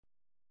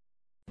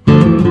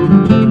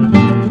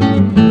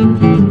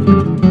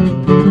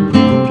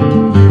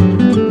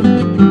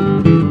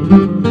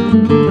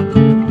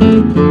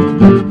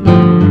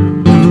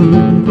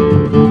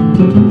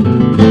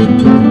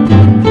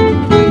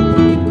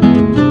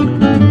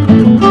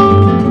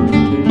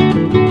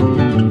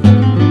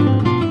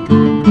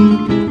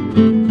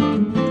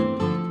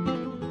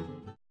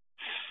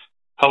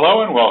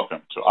Hello and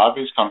welcome to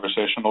Avi's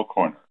Conversational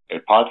Corner, a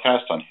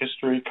podcast on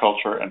history,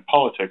 culture, and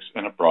politics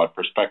in a broad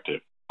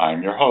perspective. I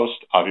am your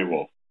host, Avi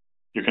Wolf.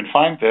 You can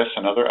find this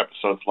and other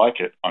episodes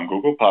like it on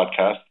Google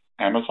Podcasts,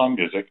 Amazon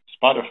Music,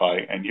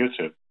 Spotify, and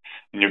YouTube,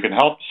 and you can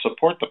help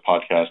support the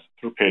podcast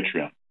through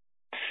Patreon.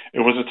 It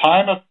was a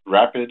time of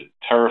rapid,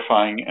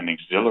 terrifying, and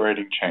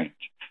exhilarating change,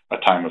 a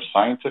time of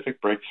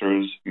scientific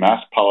breakthroughs,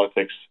 mass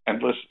politics,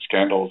 endless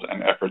scandals,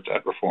 and efforts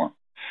at reform.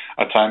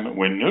 A time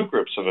when new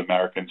groups of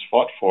Americans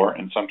fought for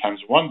and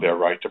sometimes won their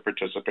right to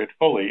participate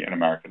fully in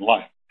American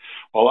life,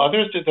 while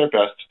others did their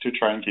best to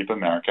try and keep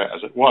America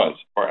as it was,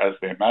 or as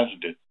they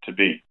imagined it to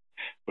be,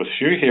 with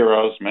few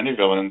heroes, many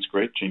villains,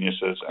 great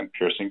geniuses, and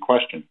piercing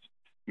questions,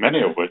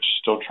 many of which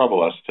still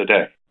trouble us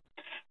today.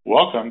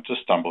 Welcome to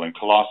Stumbling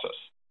Colossus,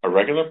 a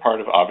regular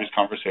part of Avi's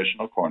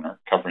Conversational Corner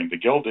covering the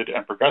Gilded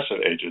and Progressive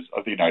ages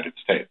of the United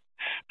States,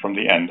 from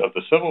the end of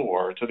the Civil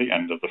War to the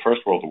end of the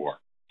First World War.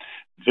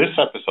 This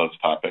episode's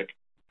topic,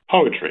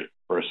 Poetry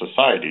for a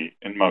Society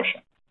in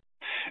Motion.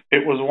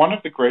 It was one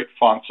of the great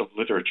fonts of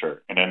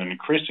literature in an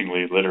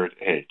increasingly literate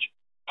age,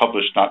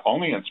 published not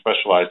only in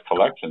specialized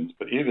collections,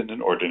 but even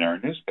in ordinary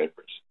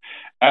newspapers.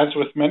 As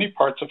with many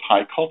parts of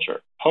high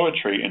culture,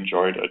 poetry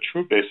enjoyed a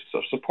true basis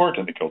of support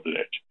in the Gilded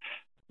Age.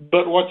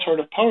 But what sort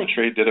of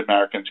poetry did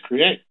Americans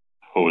create?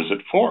 Who was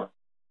it for?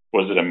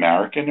 Was it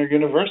American or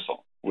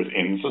universal,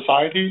 within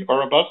society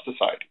or above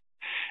society?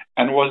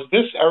 And was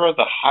this era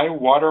the high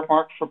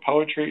watermark for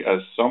poetry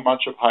as so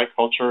much of high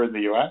culture in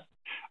the U.S.,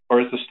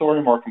 or is the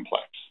story more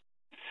complex?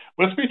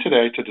 With me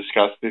today to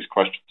discuss these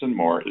questions and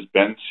more is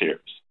Ben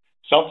Sears,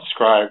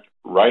 self-described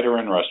writer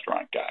and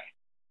restaurant guy.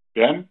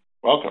 Ben,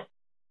 welcome.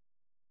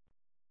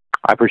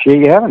 I appreciate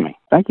you having me.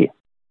 Thank you.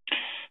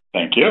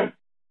 Thank you.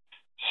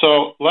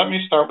 So let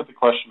me start with the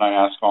question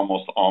I ask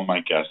almost all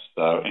my guests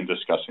in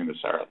discussing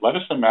this era. Let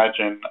us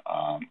imagine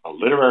a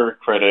literary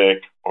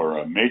critic or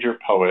a major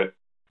poet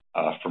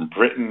from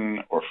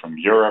Britain or from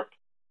Europe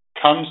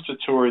comes to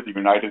tour the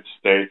United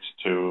States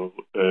to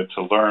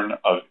learn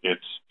of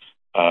its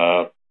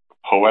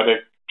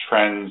poetic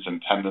trends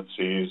and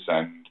tendencies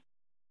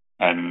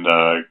and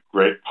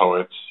great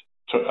poets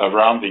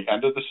around the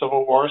end of the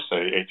Civil War,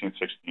 say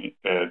 1860,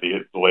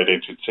 the late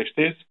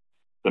 1860s,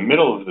 the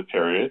middle of the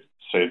period,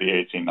 say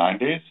the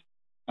 1890s,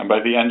 and by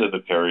the end of the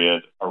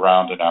period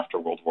around and after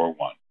World War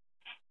I.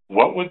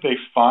 What would they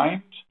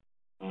find?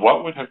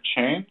 What would have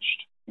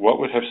changed? What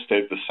would have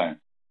stayed the same?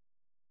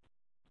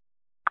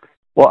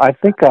 Well, I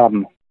think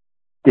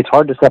it's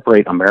hard to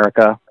separate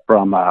America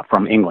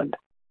from England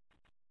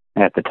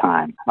at the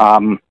time.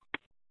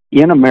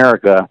 In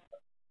America,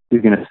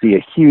 you're going to see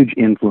a huge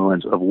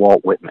influence of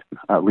Walt Whitman.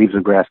 Leaves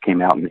of Grass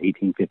came out in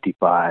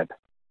 1855,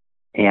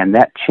 and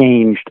that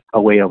changed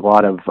a way a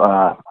lot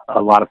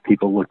of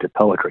people looked at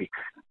poetry.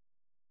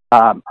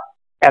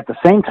 At the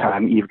same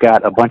time, you've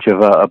got a bunch of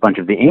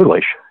the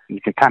English. You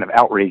could kind of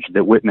outraged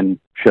that Whitman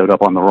showed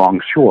up on the wrong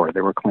shore.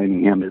 They were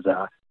claiming him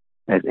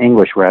as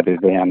English rather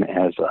than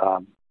as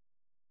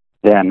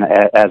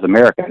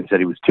American. He said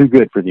he was too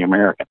good for the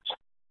Americans,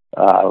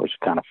 which is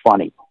kind of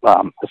funny,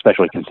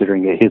 especially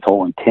considering that his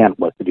whole intent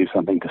was to do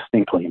something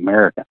distinctly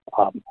American.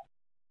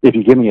 If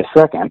you give me a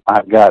second,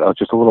 I've got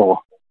just a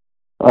little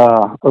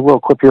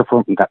clip here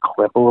a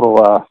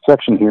little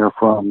section here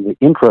from the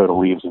intro to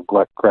Leaves of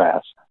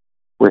Grass,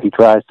 where he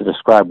tries to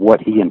describe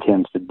what he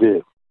intends to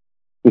do.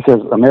 He says,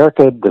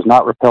 America does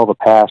not repel the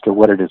past or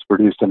what it has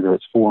produced under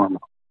its form,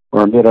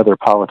 or amid other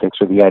politics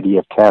or the idea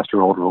of caste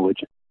or old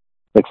religion.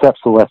 It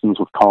accepts the lessons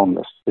with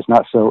calmness, is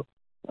not so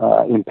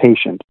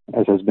impatient,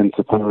 as has been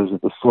supposed,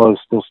 that the slow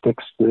still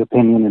sticks to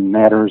opinion in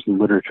matters and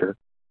literature,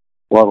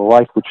 while the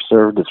life which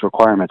served its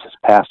requirements has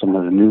passed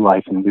into the new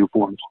life in new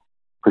forms,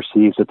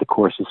 perceives that the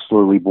course is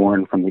slowly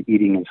born from the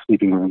eating and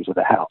sleeping rooms of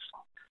the house,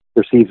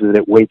 perceives that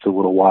it waits a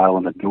little while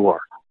in the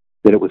door,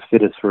 that it was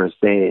fittest for his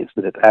days,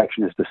 that its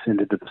action is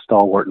descended to the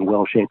stalwart and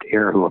well-shaped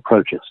heir who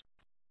approaches.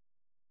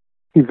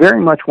 He very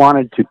much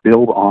wanted to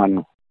build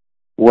on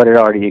what had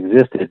already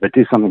existed, but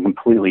do something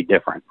completely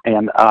different.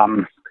 And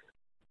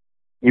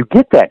you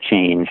get that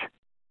change,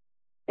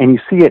 and you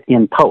see it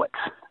in poets,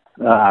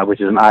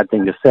 which is an odd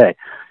thing to say.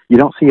 You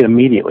don't see it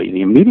immediately.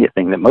 The immediate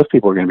thing that most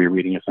people are going to be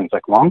reading is things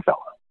like Longfellow.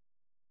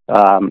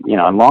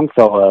 And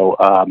Longfellow,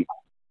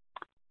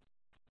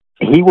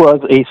 he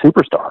was a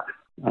superstar.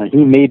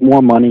 He made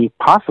more money,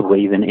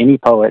 possibly, than any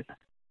poet,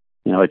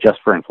 adjust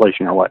for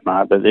inflation or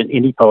whatnot, but than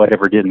any poet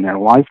ever did in their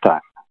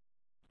lifetime.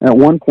 And at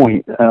one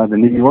point, the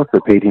New Yorker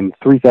paid him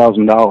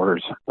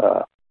 $3,000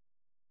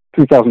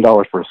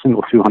 for a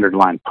single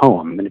 200-line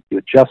poem. And if you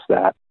adjust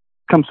that,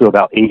 it comes to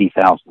about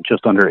 $80,000,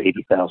 just under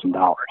 $80,000.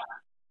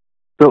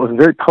 So it was a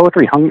very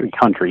poetry-hungry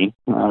country.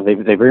 They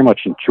very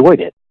much enjoyed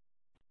it.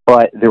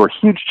 but there were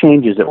huge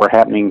changes that were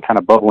happening, kind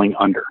of bubbling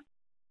under.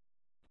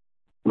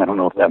 I don't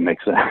know if that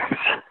makes sense.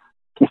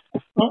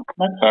 Well,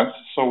 makes sense.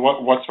 So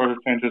what sort of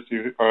changes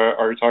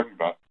are you talking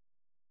about?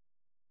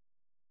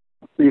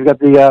 You've got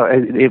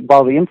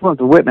while the influence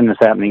of Whitman is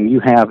happening,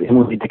 you have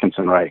Emily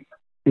Dickinson writing.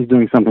 She's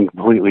doing something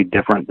completely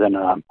different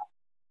than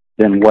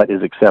what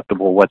is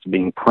acceptable, what's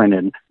being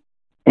printed.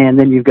 And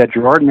then you've got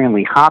Gerard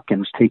Manley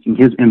Hopkins taking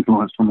his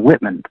influence from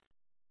Whitman,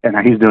 and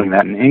now he's doing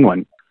that in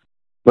England.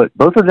 But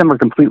both of them are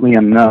completely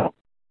unknown.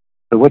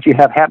 So what you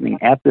have happening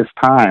at this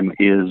time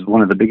is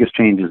one of the biggest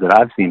changes that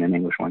I've seen in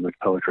English language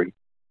poetry,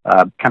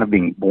 kind of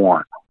being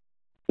born.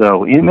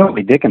 So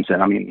Emily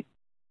Dickinson, I mean,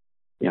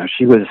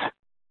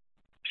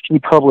 she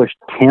published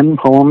 10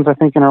 poems, I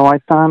think, in her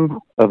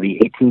lifetime of the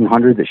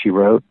 1800 that she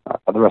wrote.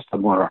 The rest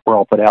of them were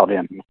all put out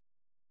in,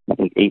 I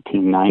think,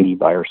 1890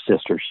 by her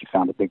sister. She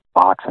found a big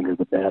box under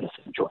the bed,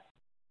 essentially.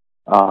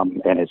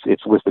 And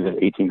it's listed as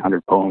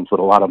 1,800 poems, but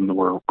a lot of them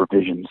were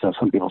revisions. So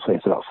some people say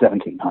it's about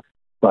 1,700.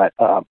 But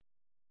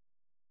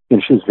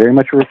she was very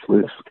much a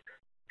recluse.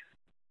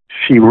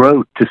 She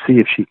wrote to see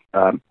if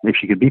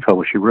she could be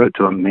published. She wrote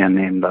to a man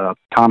named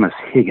Thomas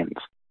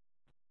Higgins,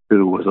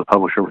 who was a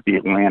publisher with the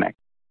Atlantic,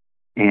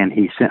 and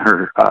he sent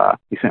her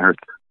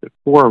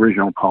 4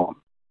 original poems,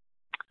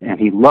 and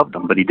he loved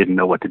them, but he didn't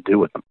know what to do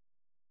with them.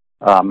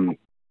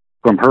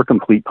 From her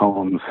complete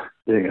poems,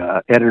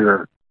 the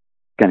editor, a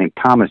guy named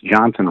Thomas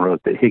Johnson,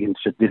 wrote that Higgins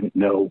just didn't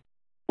know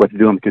what to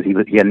do with them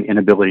because he had an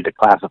inability to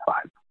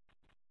classify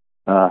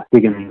them.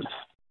 Higgins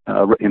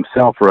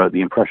himself wrote,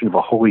 "The impression of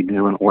a wholly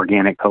new and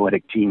organic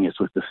poetic genius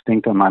was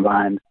distinct on my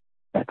mind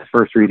at the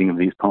first reading of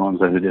these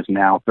poems as it is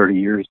now, 30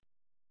 years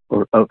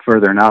of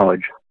further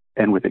knowledge,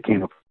 and with it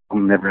came a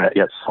problem never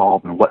yet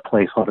solved and what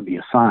place ought to be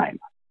assigned."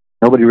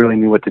 Nobody really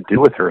knew what to do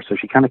with her, so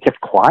she kind of kept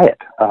quiet.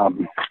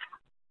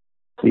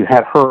 So you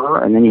had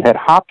her, and then you had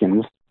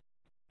Hopkins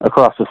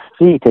across the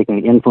sea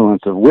taking the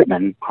influence of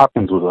Whitman.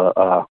 Hopkins was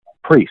a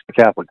priest, a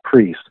Catholic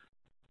priest,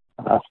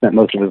 spent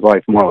most of his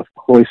life more or less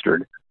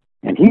cloistered,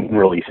 and he didn't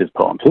release his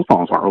poems. His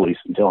poems weren't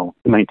released until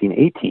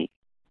 1918.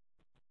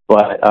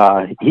 But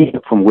he,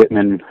 from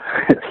Whitman,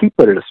 he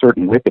put it a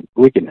certain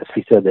wickedness.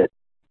 He said that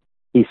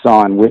he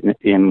saw in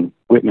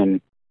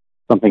Whitman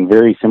something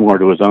very similar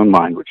to his own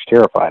mind, which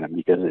terrified him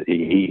because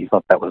he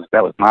thought that was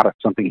not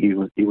something he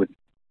would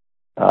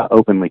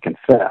openly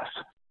confess,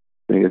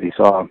 because he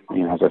saw,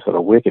 as I said,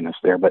 a wickedness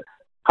there. But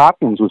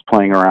Hopkins was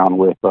playing around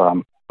with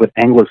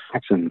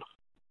Anglo-Saxon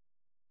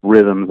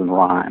rhythms and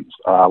rhymes,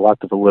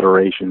 lots of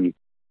alliteration,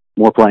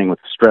 more playing with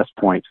stress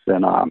points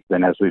than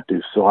as we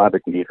do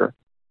syllabic meter.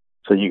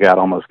 So you got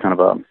almost kind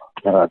of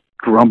a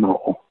drum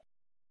roll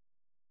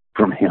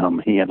from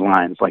him. He had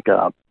lines like,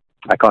 "I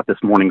caught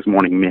this morning's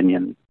morning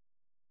minion,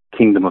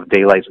 kingdom of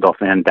daylight's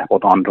dolphin,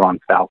 dappled on drawn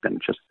falcon,"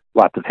 just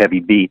lots of heavy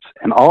beats.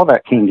 And all of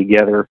that came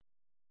together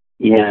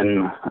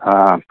in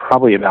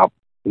probably about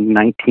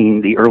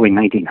the early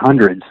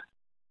 1900s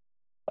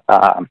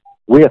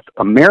with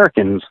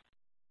Americans,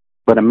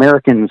 but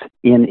Americans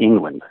in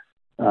England.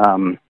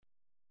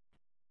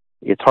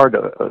 It's hard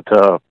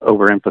to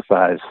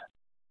overemphasize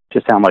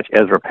just how much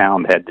Ezra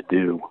Pound had to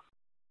do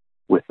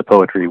with the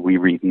poetry we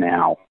read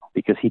now,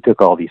 because he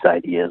took all these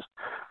ideas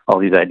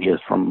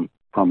from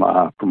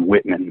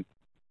Whitman,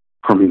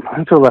 from,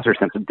 to a lesser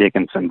sense, of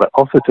Dickinson, but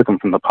also took them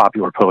from the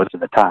popular poets of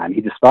the time. He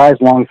despised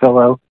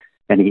Longfellow,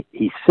 and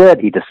he said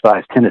he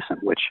despised Tennyson,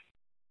 which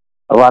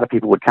a lot of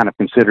people would kind of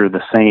consider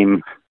the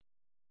same,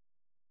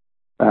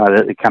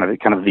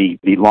 kind of the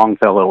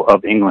Longfellow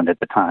of England at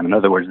the time. In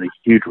other words, the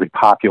hugely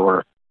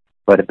popular,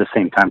 but at the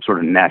same time sort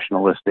of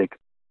nationalistic,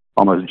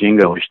 almost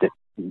jingoistic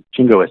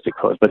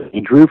poets. But he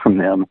drew from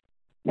them,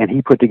 and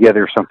he put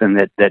together something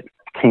that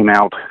came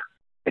out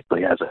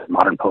basically as a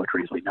modern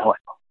poetry as we know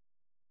it.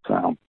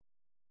 So,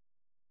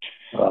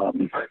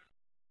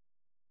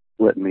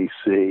 let me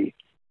see.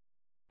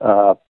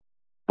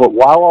 But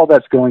while all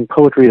that's going,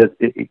 poetry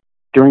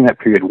during that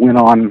period went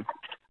on.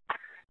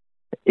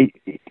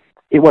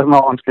 It wasn't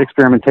all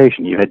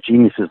experimentation. You had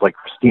geniuses like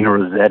Christina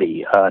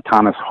Rossetti,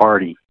 Thomas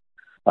Hardy.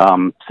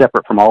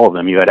 Separate from all of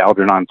them, you had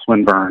Algernon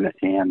Swinburne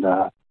and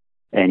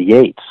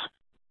Yeats.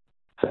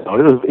 So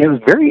it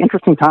was a very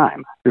interesting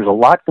time. There's a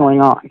lot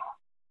going on.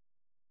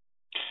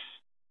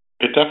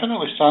 It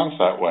definitely sounds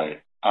that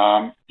way.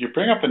 You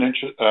bring up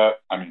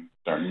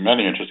there are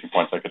many interesting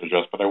points I could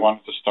address, but I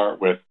wanted to start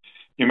with,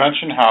 you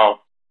mentioned how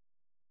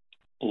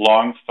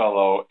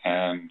Longfellow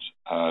and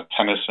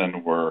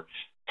Tennyson were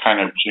kind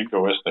of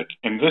jingoistic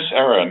in this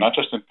era, not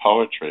just in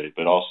poetry,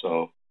 but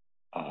also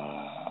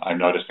I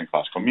noticed in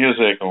classical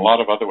music and a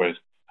lot of other ways.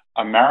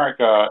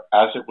 America,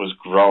 as it was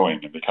growing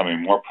and becoming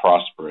more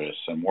prosperous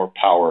and more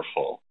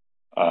powerful,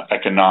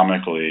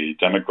 economically,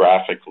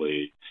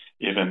 demographically,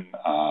 even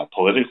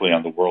politically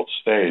on the world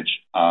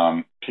stage,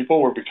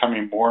 people were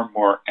becoming more and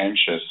more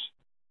anxious,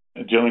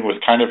 dealing with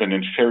kind of an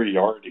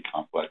inferiority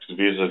complex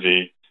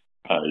vis-a-vis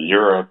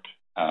Europe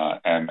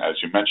and,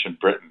 as you mentioned,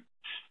 Britain.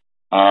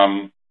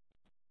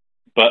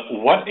 But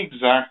what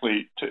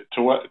exactly, to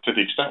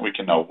the extent we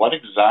can know, what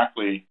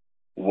exactly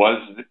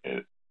was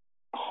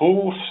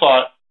who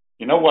thought,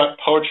 you know what,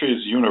 poetry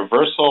is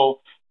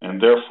universal,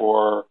 and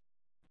therefore,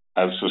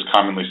 as was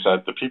commonly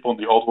said, the people in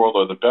the old world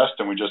are the best,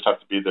 and we just have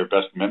to be their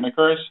best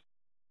mimickers?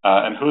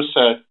 And who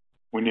said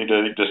we need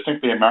a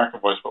distinctly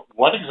American voice, but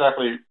what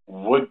exactly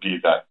would be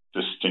that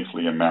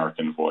distinctly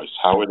American voice?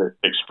 How would it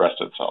express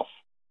itself?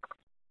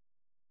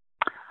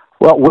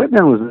 Well,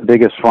 Whitman was the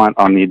biggest front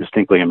on the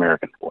distinctly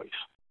American voice.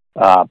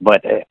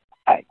 But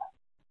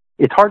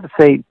it's hard to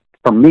say,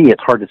 for me,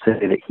 it's hard to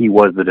say that he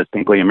was the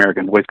distinctly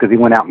American voice because he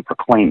went out and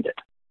proclaimed it.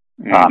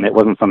 It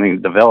wasn't something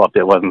that developed.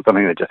 It wasn't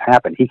something that just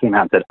happened. He came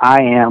out and said,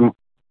 I am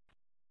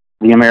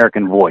the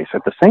American voice.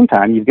 At the same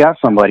time, you've got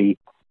somebody,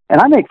 and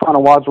I make fun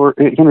of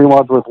Henry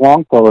Wadsworth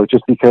Longfellow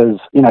just because,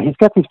 he's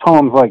got these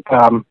poems like,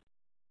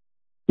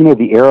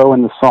 The Arrow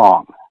in the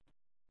Song.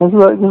 This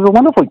is a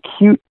wonderfully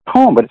cute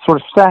poem, but it's sort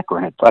of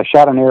saccharine. I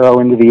shot an arrow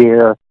into the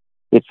air.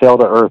 It fell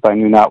to earth, I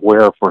knew not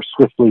where, for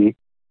so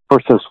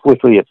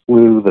swiftly it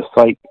flew, the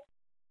sight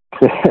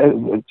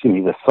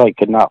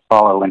could not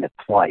follow in its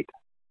flight.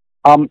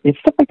 It's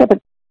stuff like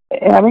that,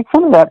 and I make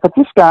fun of that, but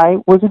this guy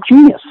was a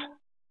genius.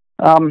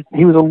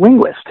 He was a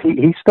linguist.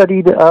 He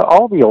studied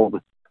all the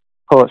old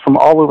poets from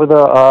all over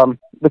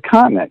the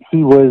continent.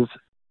 He was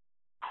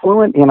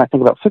fluent in, I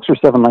think, about 6 or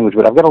 7 languages,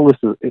 but I've got a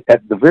list of,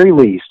 at the very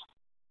least,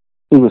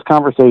 he was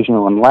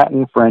conversational in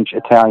Latin, French,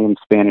 Italian,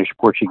 Spanish,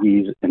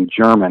 Portuguese, and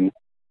German.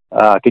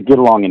 Could get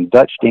along in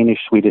Dutch, Danish,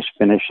 Swedish,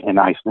 Finnish, and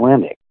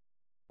Icelandic.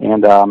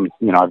 And,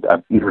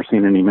 I've never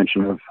seen any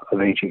mention of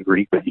ancient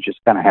Greek, but you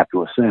just kind of have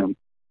to assume.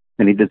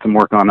 And he did some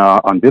work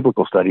on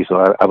biblical studies, so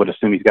I would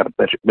assume he's got a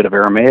bit of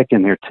Aramaic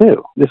in there,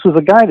 too. This was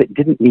a guy that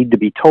didn't need to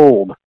be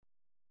told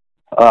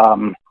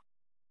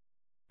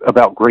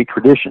about great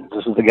traditions.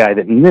 This was a guy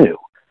that knew.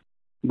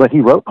 But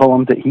he wrote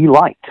poems that he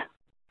liked.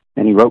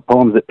 And he wrote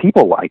poems that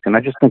people liked, and I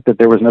just think that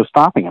there was no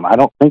stopping him. I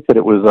don't think that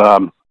it was,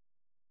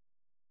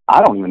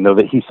 I don't even know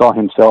that he saw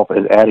himself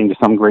as adding to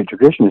some great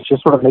tradition. It's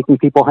just sort of making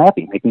people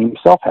happy, making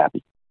himself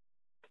happy.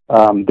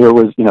 There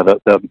was,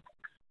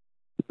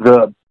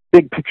 the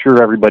big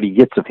picture everybody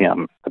gets of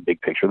him, the big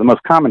picture. The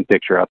most common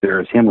picture out there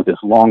is him with this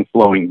long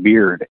flowing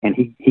beard, and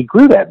he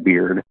grew that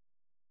beard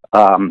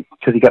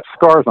because he got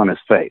scars on his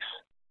face.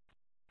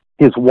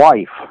 His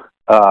wife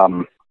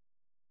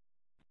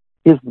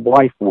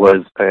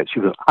was, she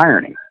was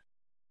ironing.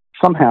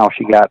 Somehow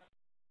she got,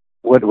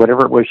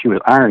 whatever it was she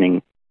was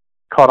ironing,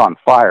 caught on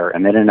fire,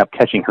 and then ended up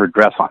catching her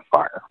dress on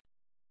fire.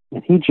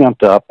 And he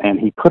jumped up, and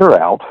he put her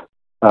out.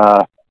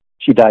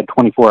 She died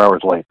 24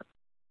 hours later.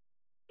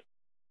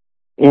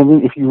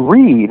 And if you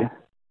read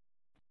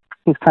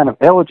his kind of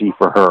elegy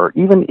for her,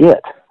 even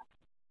it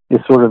is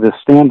sort of this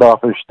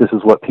standoffish, this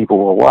is what people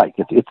will like.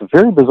 It's a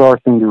very bizarre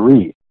thing to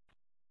read.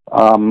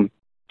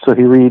 So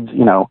he reads,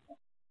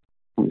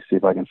 let me see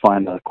if I can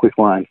find a quick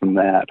line from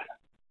that.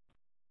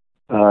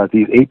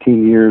 These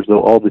 18 years,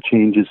 though all the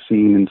changes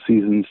seen in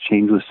seasons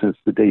changeless since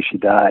the day she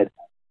died,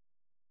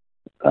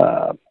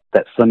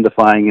 that sun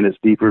defying in its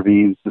deep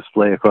ravines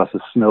display across the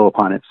snow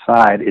upon its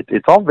side,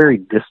 it's all very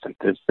distant.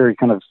 It's very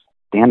kind of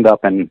stand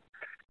up and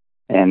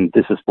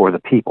this is for the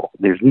people.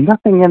 There's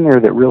nothing in there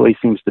that really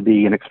seems to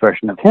be an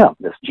expression of him,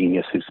 this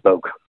genius who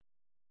spoke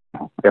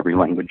every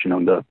language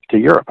known to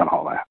Europe and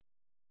all that.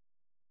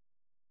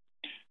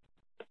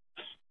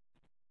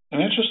 An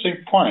interesting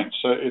point.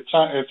 So it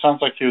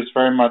sounds like he was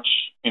very much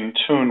in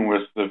tune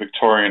with the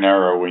Victorian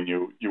era when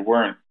you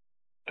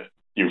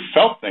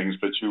felt things,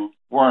 but you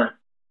weren't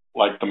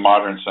like the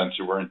modern sense.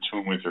 You were in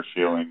tune with your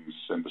feelings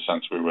in the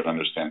sense we would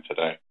understand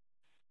today.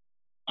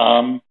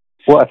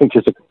 Well, I think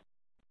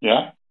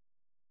yeah.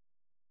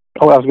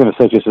 Oh, I was going to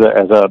say just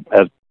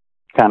as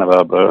kind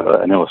of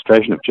an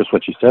illustration of just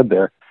what you said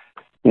there.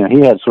 He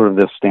had sort of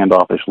this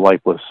standoffish,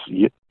 lifeless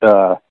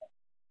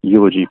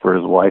eulogy for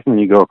his wife, and then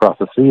you go across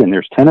the sea, and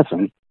there's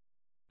Tennyson,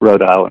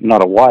 wrote out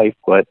not a wife,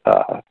 but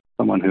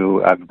someone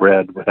who I've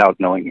read without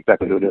knowing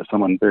exactly who it is,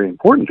 someone very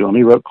important to him.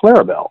 He wrote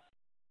Clarabelle,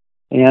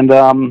 and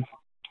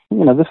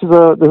this is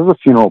a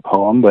funeral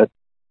poem, but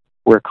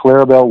where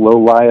Clarabelle low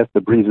lieth,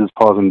 the breezes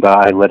pause and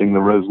die, letting the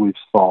rose leaves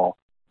fall,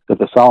 that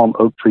the solemn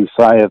oak tree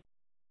sigheth,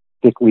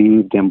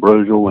 thick-leaved,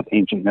 ambrosial, with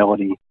ancient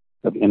melody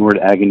of inward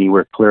agony,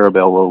 where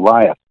Clarabelle low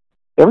lieth.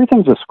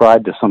 Everything's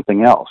ascribed to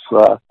something else.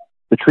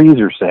 The trees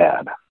are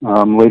sad.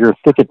 Later,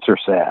 thickets are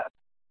sad.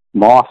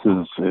 Moss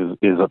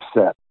is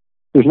upset.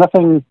 There's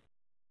nothing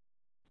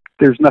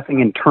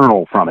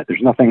internal from it.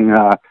 There's nothing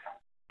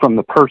from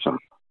the person.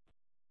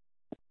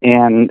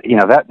 And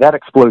that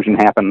explosion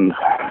happened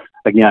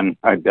again.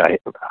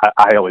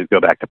 I always go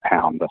back to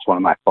Pound. That's one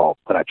of my faults,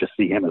 but I just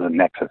see him as a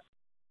nexus.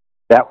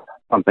 That was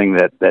something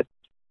that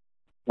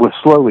was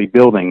slowly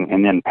building,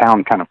 and then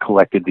Pound kind of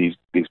collected these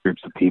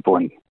groups of people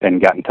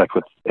and got in touch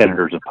with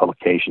editors of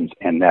publications,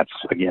 and that's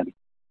again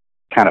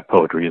kind of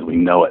poetry as we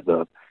know it,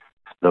 the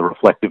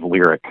reflective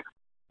lyric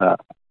that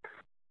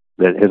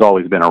has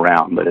always been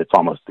around, but it's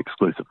almost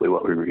exclusively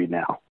what we read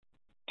now.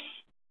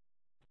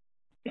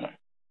 Okay.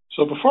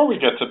 So before we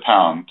get to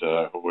Pound,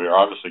 who we're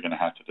obviously going to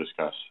have to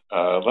discuss,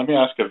 let me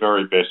ask a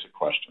very basic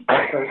question.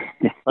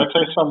 Let's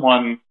say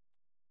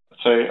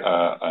say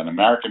an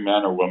American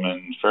man or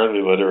woman,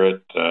 fairly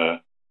literate,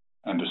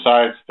 and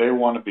decides they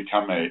want to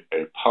become a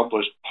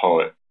published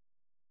poet.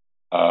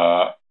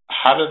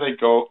 How do they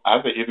go?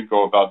 How do they even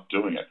go about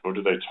doing it? Who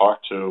do they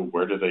talk to?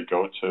 Where do they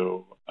go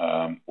to?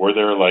 Were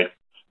there like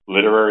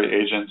literary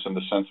agents in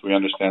the sense we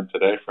understand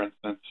today, for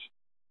instance?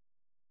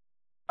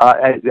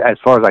 As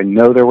far as I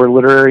know, there were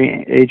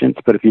literary agents,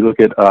 but if you look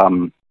at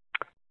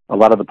a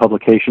lot of the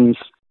publications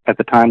at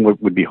the time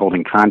would be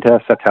holding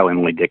contests. That's how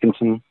Emily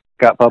Dickinson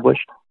got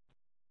published.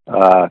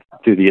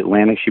 Through the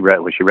Atlantic, she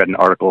read an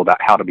article about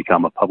how to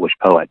become a published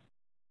poet,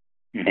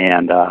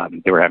 and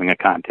they were having a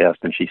contest,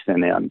 and she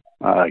sent in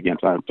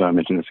against. So I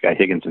mentioned this guy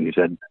Higginson. He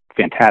said,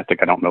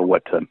 "Fantastic! I don't know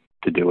what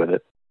to do with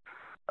it."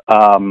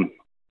 A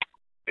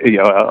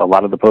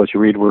lot of the poets you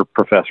read were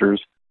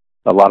professors.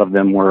 A lot of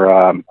them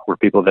were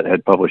people that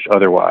had published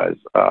otherwise.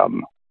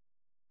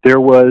 There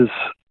was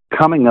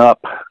coming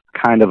up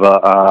kind of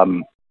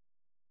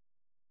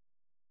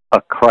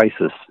a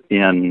crisis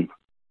in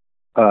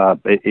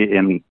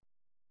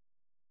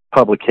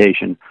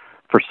publication.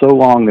 For so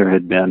long, there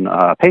had been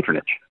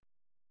patronage,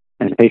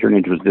 and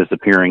patronage was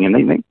disappearing,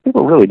 and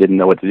people really didn't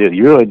know what to do.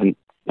 You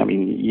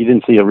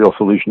didn't see a real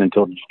solution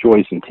until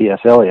Joyce and T.S.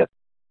 Eliot.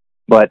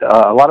 But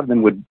a lot of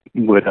them would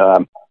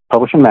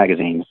publish in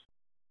magazines,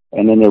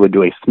 and then they would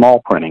do a small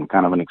printing,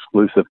 kind of an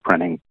exclusive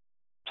printing,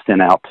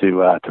 sent out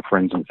to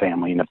friends and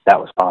family. And if that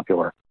was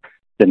popular,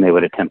 then they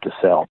would attempt to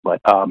sell.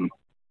 But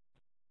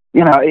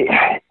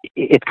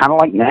it's kind of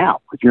like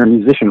now. If you're a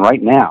musician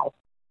right now,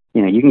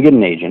 you can get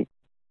an agent,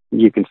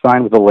 you can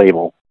sign with a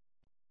label.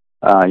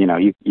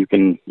 You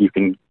can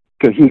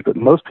go huge, but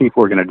most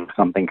people are going to do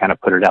something, kind of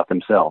put it out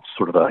themselves,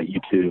 sort of a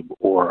YouTube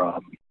or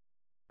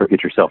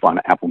get yourself on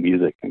Apple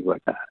Music, things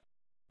like that.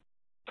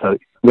 So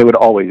they would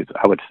always,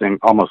 I would say,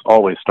 almost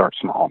always start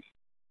small.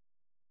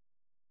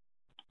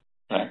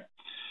 Okay.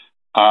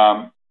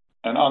 And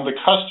on the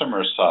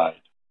customer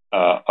side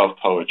of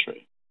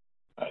poetry,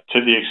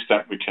 to the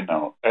extent we can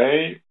know,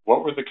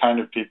 what were the kind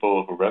of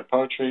people who read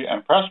poetry?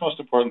 And perhaps most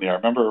importantly, I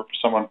remember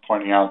someone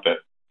pointing out that,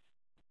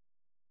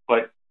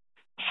 like,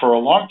 for a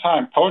long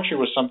time, poetry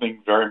was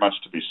something very much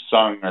to be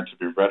sung or to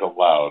be read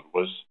aloud.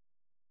 Was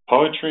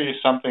poetry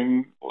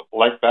something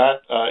like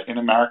that in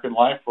American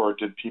life, or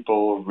did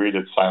people read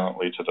it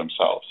silently to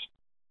themselves?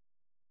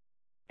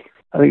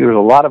 I think there was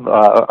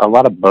a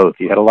lot of both.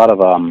 You had a lot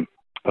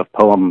of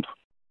poems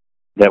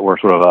that were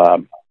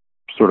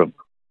sort of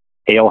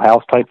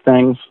alehouse type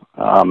things.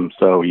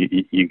 So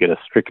you get a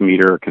strict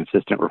meter,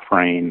 consistent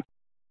refrain,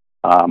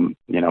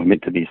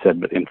 meant to be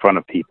said but in front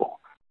of people.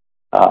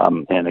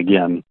 And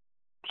again,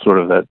 sort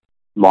of that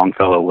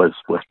Longfellow was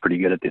pretty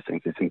good at these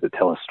things that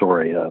tell a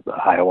story, the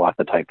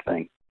Hiawatha type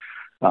thing.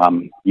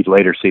 You'd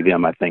later see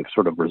them, I think,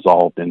 sort of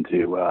resolved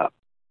into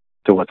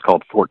to what's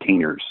called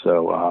 14ers.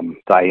 So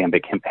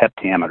iambic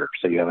heptameter.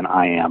 So you have an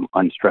iamb,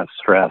 unstressed,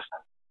 stressed,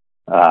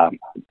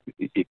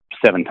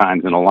 7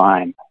 times in a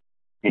line.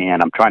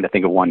 And I'm trying to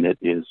think of one that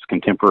is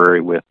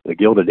contemporary with the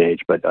Gilded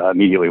Age, but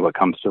immediately what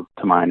comes to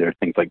mind are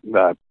things like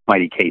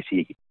Mighty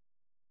Casey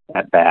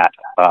at bat.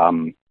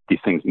 These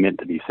things meant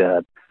to be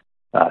said.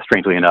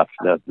 Strangely enough,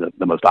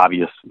 the most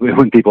obvious,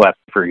 when people ask,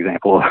 for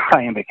example,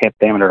 iambic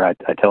heptameter,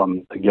 I tell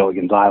them the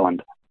Gilligan's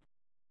Island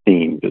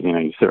theme, because,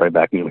 you sit right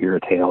back and you'll hear a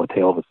tale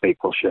of a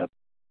fateful ship.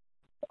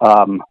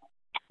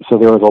 So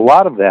there was a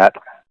lot of that.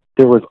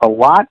 There was a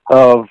lot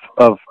of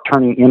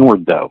turning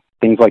inward, though.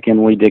 Things like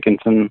Emily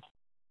Dickinson,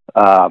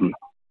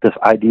 this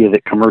idea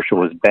that commercial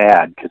was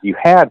bad, because you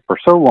had, for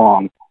so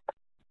long,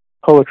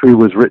 poetry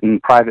was written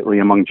privately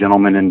among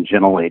gentlemen and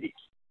gentle ladies.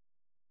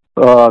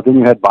 Then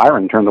you had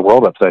Byron turn the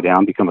world upside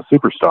down, become a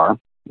superstar,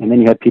 and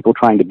then you had people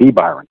trying to be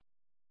Byron.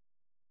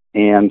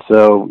 And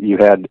so you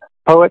had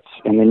poets,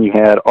 and then you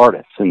had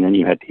artists, and then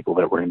you had people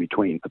that were in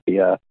between. But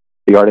the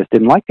artist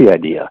didn't like the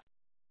idea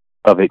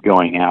of it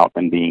going out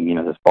and being,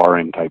 this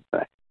barroom type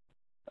thing.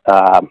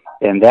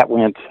 And that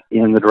went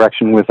in the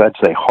direction with, I'd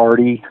say,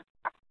 Hardy,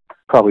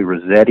 probably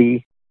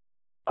Rossetti,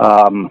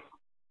 and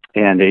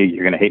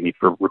you're going to hate me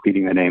for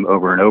repeating the name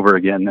over and over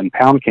again. Then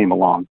Pound came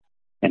along,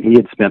 and he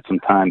had spent some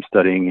time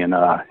studying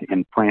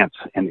in France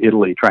and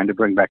Italy, trying to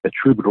bring back the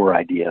troubadour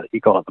idea. He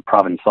called it the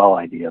Provençal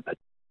idea, but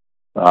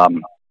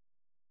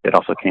it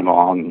also came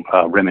along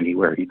Rimini,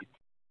 where he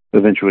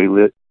eventually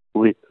lived.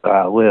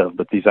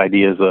 But these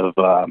ideas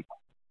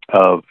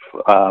of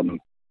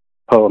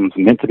poems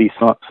meant to be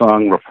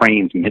sung,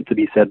 refrains meant to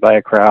be said by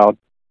a crowd,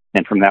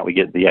 and from that we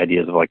get the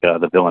ideas of like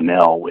the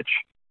villanelle, which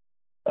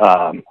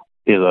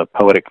is a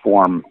poetic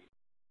form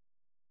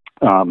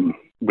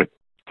with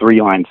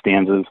 3-line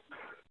stanzas.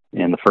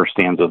 In the first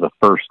stanza, the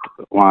first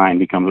line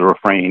becomes a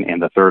refrain,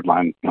 and the third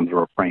line becomes a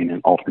refrain in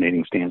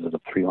alternating stanzas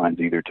of 3 lines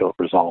either till it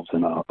resolves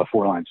in a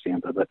 4-line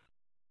stanza. But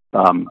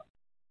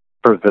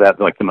for that,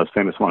 like the most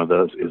famous one of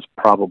those is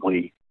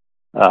probably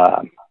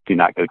 "Do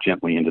Not Go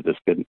Gently Into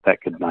That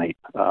Good Night"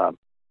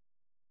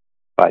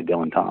 by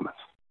Dylan Thomas.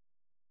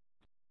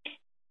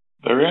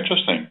 Very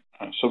interesting.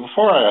 So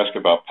before I ask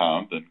about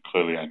Pound, and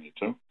clearly I need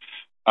to.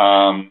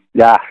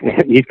 Yeah,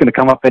 he's going to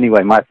come up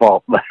anyway. My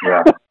fault.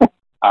 Yeah.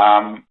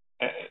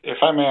 if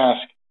I may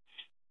ask,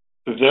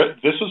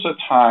 this was a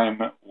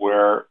time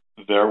where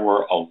there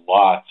were a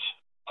lot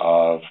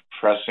of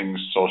pressing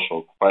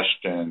social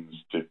questions,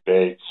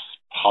 debates,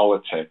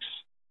 politics.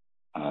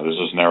 This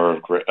was an era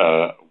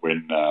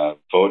when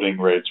voting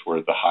rates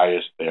were the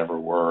highest they ever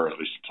were, at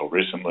least until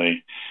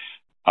recently.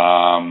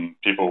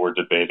 People were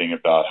debating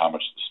about how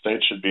much the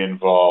state should be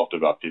involved,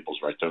 about people's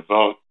right to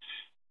vote.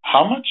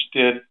 How much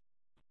did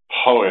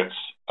poets,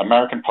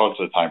 American poets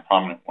at the time,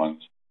 prominent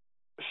ones,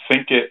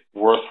 think it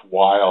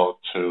worthwhile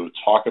to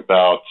talk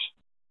about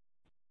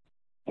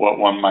what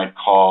one might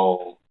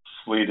call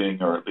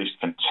fleeting or at least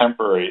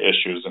contemporary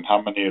issues, and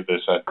how many of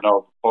this said,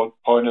 no, the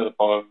point of the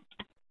poet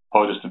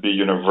is to be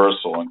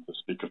universal and to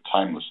speak of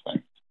timeless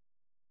things?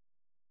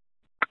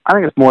 I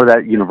think it's more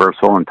that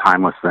universal and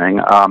timeless thing.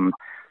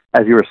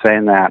 As you were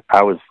saying that,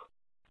 I was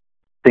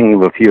thinking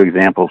of a few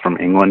examples from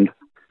England,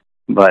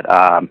 but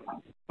off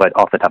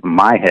the top of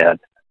my head,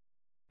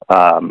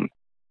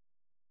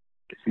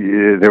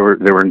 there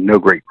were no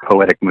great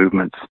poetic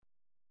movements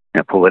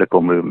and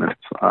political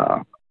movements.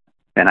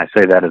 And I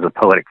say that as a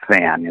poetic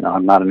fan.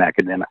 I'm not an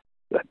academic,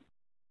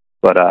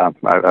 but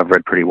I've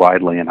read pretty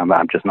widely, and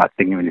I'm just not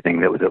thinking of anything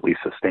that was at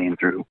least sustained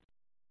through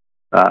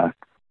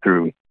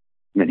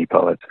many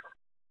poets.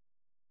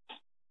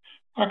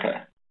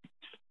 Okay.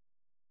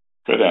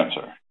 Good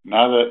answer.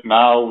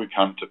 Now we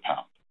come to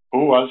Pound.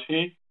 Who was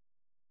he?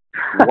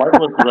 What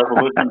was the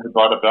revolution he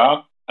brought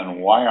about, and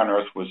why on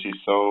earth was he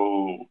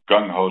so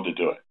gung-ho to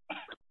do it?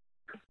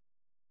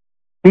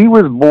 He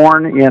was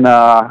born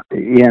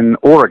in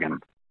Oregon,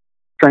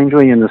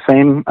 strangely in the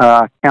same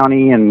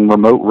county in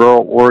remote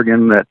rural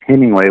Oregon that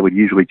Hemingway would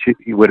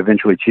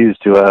eventually choose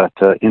to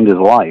end his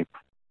life.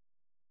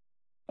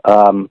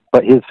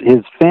 But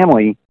his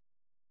family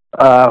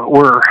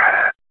were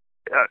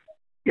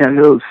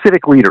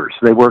civic leaders.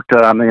 They worked.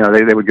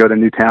 They would go to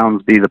new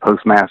towns, be the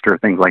postmaster,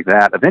 things like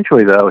that.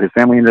 Eventually, though, his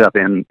family ended up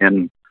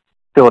in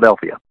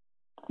Philadelphia,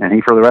 and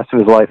he, for the rest of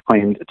his life,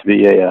 claimed to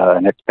be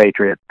an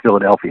expatriate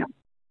Philadelphian.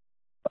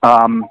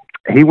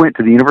 He went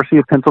to the University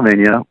of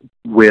Pennsylvania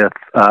with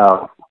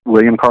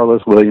William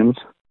Carlos Williams.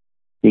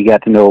 He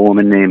got to know a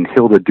woman named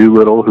Hilda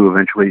Doolittle, who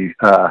eventually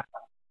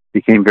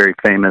became very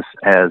famous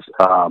as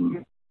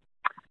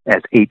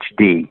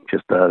H.D.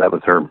 That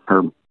was her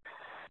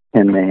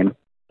pen name.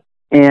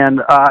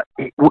 And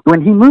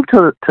when he moved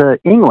to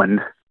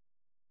England,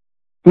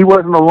 he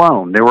wasn't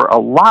alone. There were a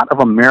lot of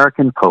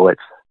American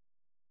poets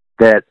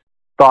that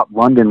thought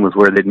London was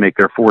where they'd make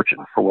their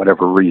fortune for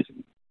whatever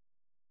reason.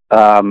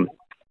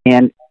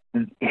 And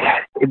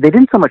they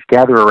didn't so much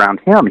gather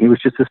around him. He was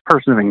just this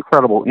person of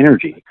incredible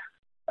energy.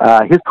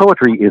 His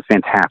poetry is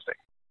fantastic.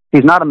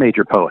 He's not a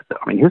major poet, though.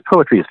 I mean, his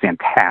poetry is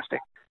fantastic.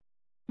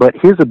 But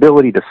his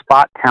ability to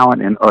spot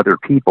talent in other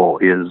people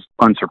is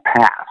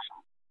unsurpassed.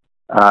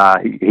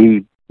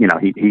 He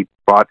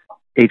brought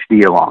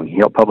H.D. along. He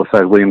helped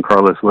publicize William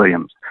Carlos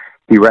Williams.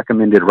 He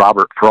recommended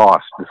Robert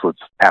Frost. This was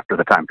after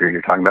the time period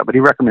you're talking about, but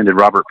he recommended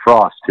Robert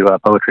Frost to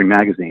Poetry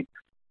Magazine.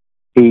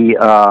 He,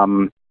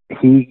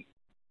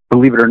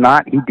 believe it or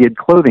not, he did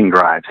clothing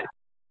drives.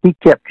 He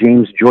kept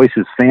James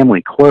Joyce's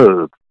family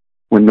clothed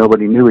when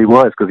nobody knew he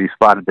was, because he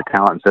spotted the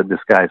talent and said,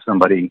 "This guy is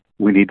somebody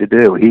we need to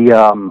do."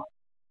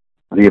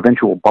 The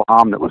eventual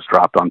bomb that was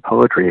dropped on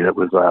poetry, that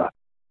was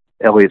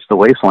Eliot's The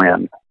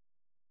Wasteland,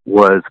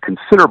 was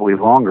considerably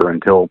longer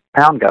until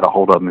Pound got a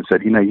hold of him and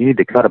said, "You need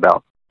to cut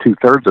about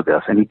 2/3 of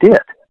this," and he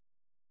did.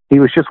 He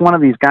was just one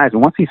of these guys,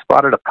 and once he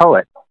spotted a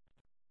poet,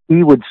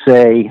 he would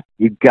say,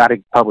 "You've got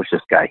to publish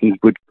this guy." He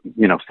would,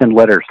 send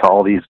letters to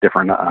all these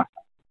different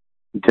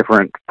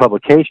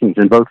publications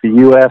in both the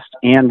U.S.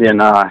 and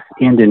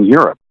in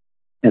Europe,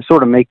 and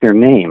sort of make their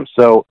name.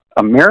 So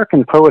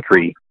American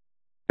poetry,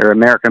 or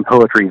American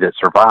poetry that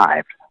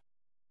survived,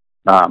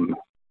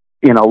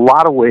 in a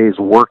lot of ways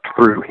worked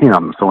through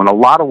him. So in a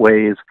lot of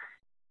ways,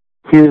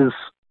 his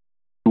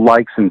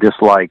likes and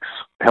dislikes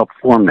helped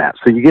form that.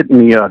 So you get in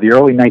the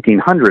early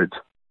 1900s,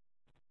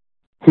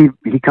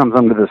 he comes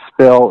under the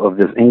spell of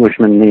this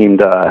Englishman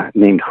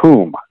named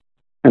Hume,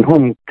 and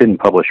Hume didn't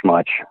publish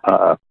much,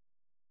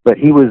 but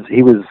he was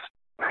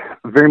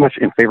very much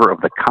in favor of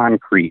the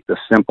concrete, the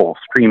simple,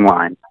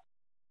 streamlined.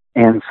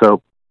 And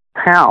so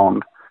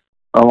Pound,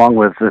 along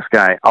with this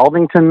guy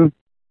Aldington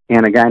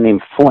and a guy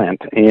named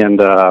Flint, and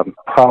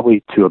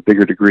probably to a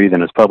bigger degree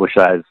than is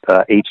publicized,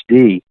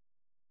 H.D.,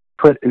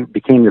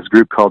 became this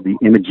group called the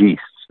Imagistes,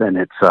 and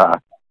it's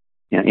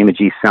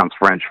Imagistes sounds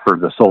French for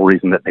the sole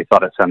reason that they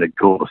thought it sounded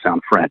cool to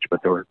sound French,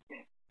 but they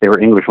were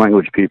English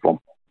language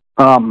people,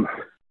 and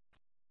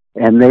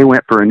they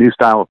went for a new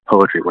style of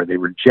poetry where they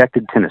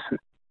rejected Tennyson,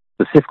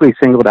 specifically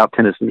singled out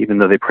Tennyson, even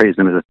though they praised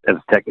him as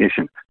a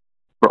technician,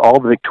 for all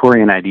the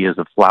Victorian ideas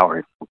of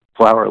flower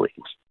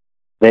leaves.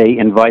 They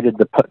invited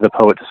the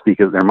poet to speak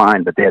of their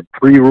mind, but they had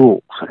 3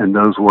 rules, and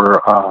those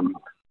were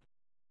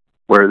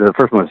where the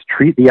first one was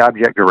treat the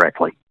object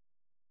directly.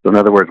 So in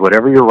other words,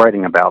 whatever you're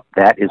writing about,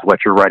 that is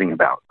what you're writing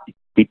about.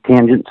 Keep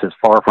tangents as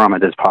far from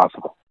it as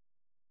possible.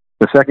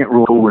 The second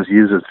rule was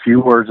use as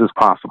few words as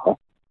possible.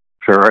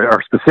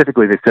 or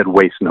specifically they said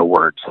waste no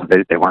words. So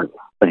they weren't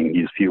saying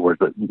use few words,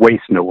 but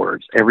waste no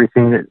words.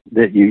 Everything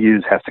that you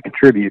use has to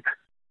contribute.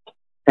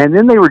 And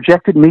then they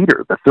rejected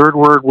meter. The third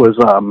word was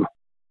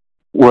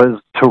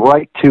to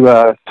write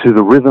to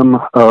the rhythm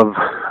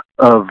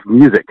of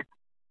music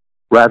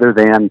rather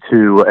than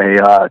to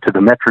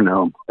the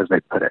metronome, as they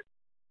put it.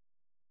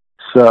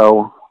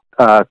 So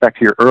back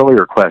to your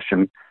earlier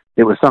question,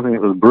 it was something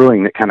that was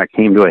brewing that kind of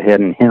came to a head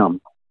in him.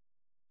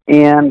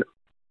 And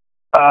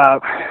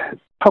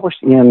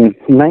published in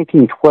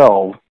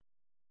 1912,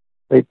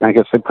 I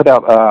guess they put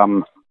out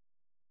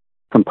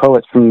some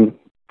poets from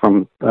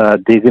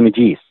Des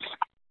Imagistes.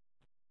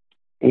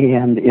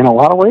 And in a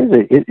lot of ways,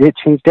 it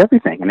changed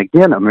everything. And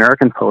again,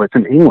 American poets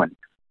in England.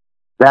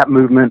 That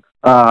movement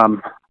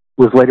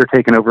was later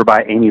taken over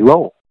by Amy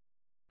Lowell,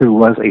 who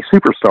was a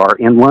superstar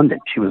in London.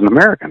 She was an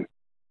American.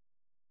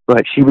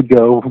 But she would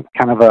go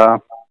kind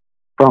of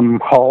from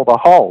hall to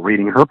hall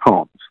reading her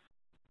poems.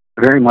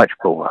 Very much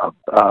beloved.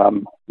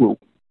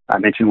 I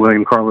mentioned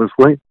William Carlos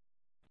Williams.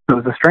 It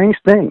was a strange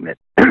thing that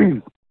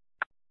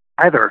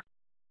either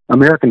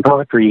American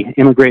poetry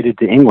immigrated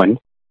to England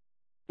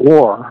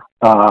or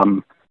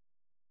the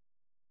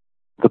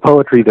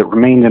poetry that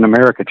remained in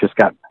America just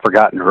got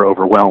forgotten or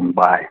overwhelmed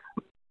by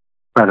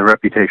the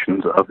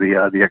reputations of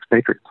the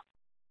expatriates.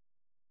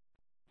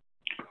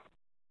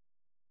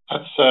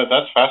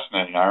 That's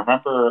fascinating. I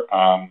remember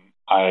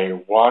I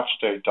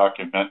watched a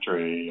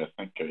documentary, I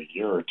think a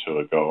year or two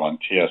ago, on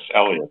T.S.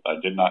 Eliot. I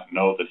did not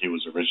know that he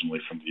was originally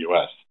from the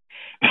U.S.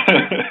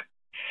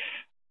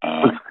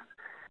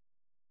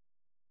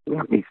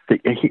 Let me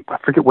see. I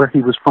forget where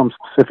he was from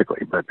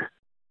specifically, but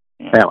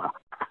I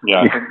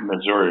think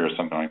Missouri or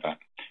something like that.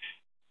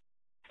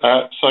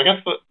 So I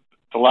guess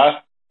the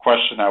last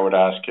question I would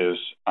ask is,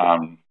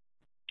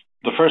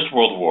 the First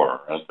World War,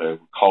 as they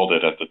called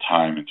it at the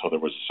time until there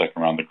was a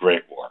second round, the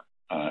Great War,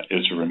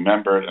 is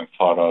remembered and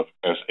thought of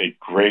as a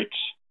great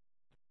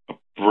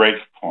break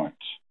point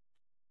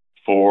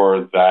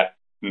for that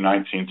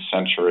 19th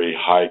century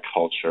high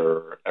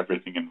culture,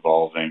 everything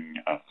involving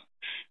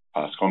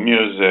classical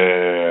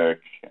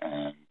music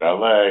and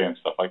ballet and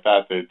stuff like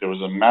that. There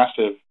was a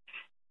massive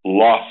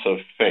loss of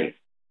faith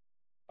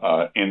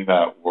in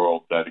that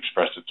world that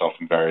expressed itself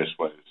in various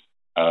ways.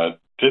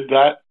 Did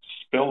that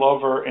spill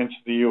over into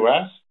the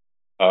U.S.,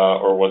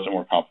 or was it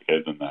more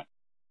complicated than that?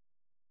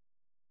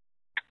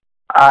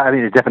 I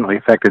mean, it definitely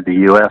affected the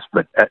U.S.,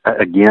 but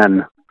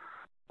again,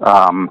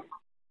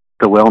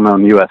 the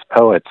well-known U.S.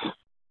 poets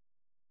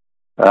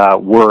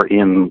were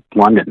in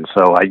London.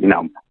 So,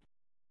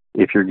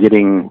 if you're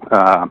getting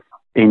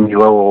Amy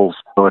Lowell's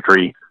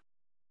poetry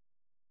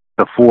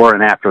before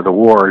and after the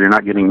war, you're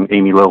not getting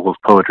Amy Lowell's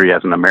poetry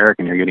as an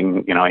American. You're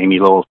getting, Amy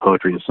Lowell's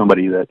poetry as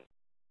somebody that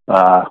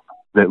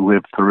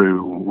lived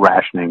through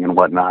rationing and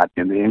whatnot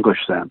in the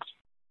English sense.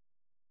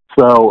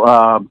 So,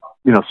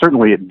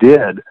 certainly it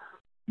did,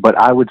 but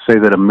I would say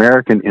that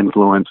American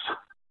influence,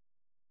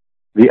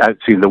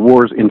 the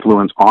war's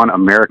influence on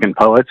American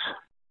poets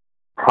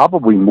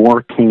probably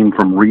more came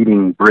from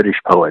reading British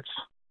poets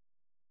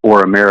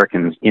or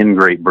Americans in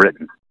Great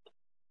Britain.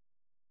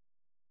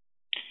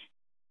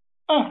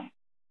 Oh,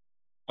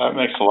 that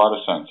makes a lot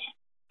of sense.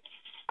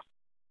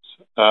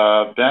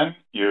 Ben,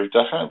 you've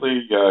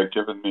definitely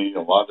given me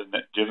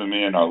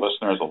and our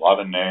listeners a lot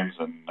of names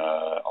and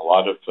a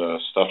lot of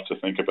stuff to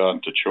think about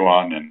and to chew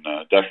on, and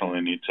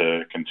definitely need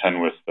to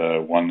contend with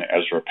one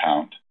Ezra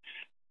Pound.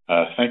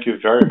 Thank you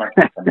very much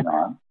for coming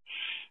on.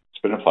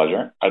 It's been a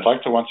pleasure. I'd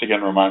like to once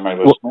again remind my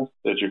listeners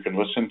that you can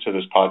listen to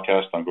this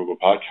podcast on Google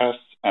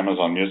Podcasts,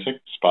 Amazon Music,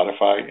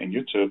 Spotify, and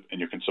YouTube,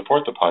 and you can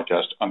support the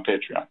podcast on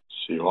Patreon.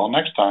 See you all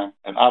next time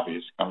at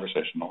Avi's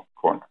Conversational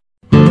Corner.